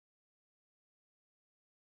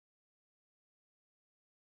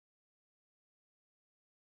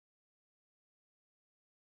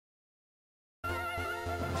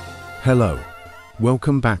Hello,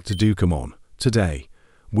 welcome back to Ducumon. Today,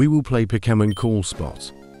 we will play Pokémon QoL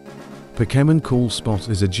Spot. Pokémon QoL Spot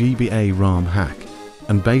is a GBA ROM hack,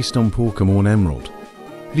 and based on Pokémon Emerald.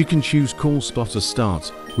 You can choose QoL Spot to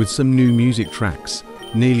start with some new music tracks,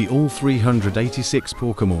 nearly all 386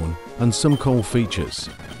 Pokémon, and some QoL features.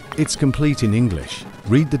 It's complete in English.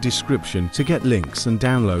 Read the description to get links and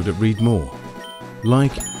download it. Read more.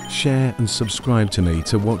 Like, share and subscribe to me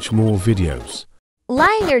to watch more videos.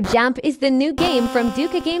 Line or Jump is the new game from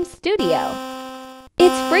Ducumon Studio.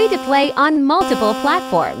 It's free to play on multiple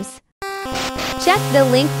platforms. Check the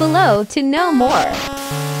link below to know more.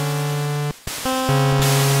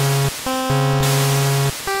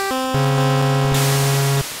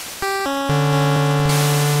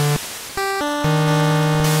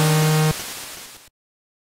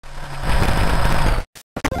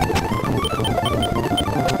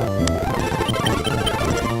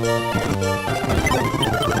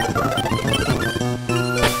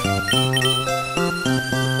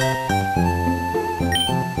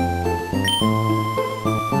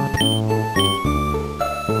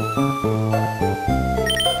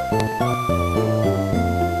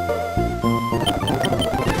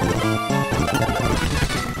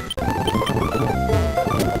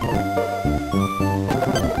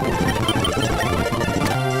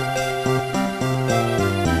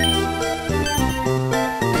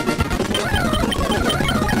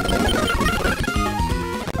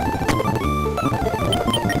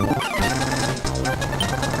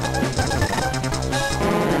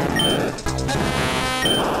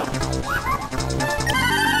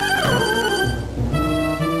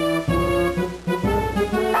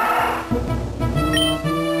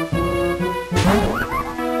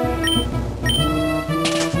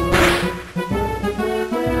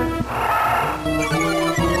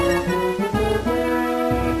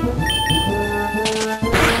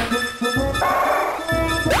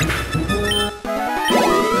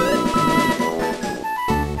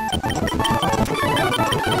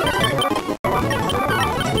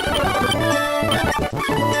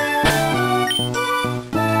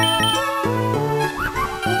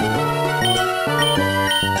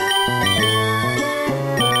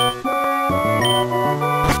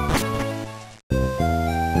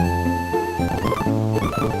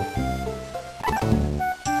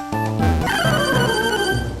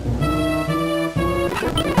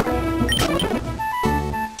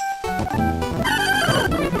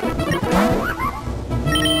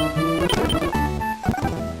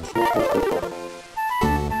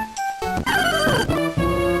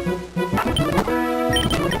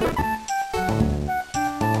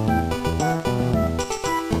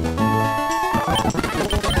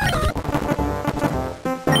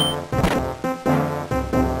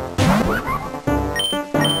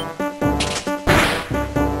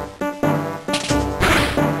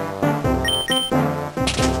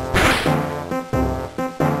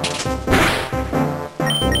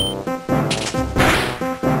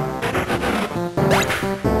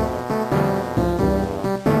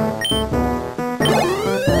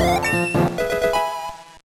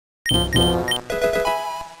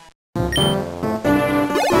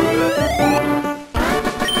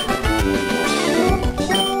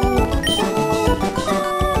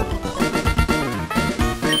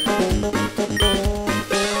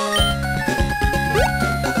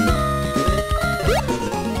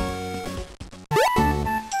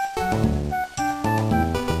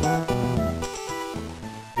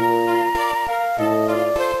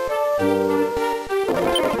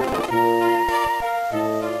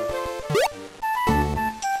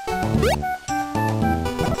 You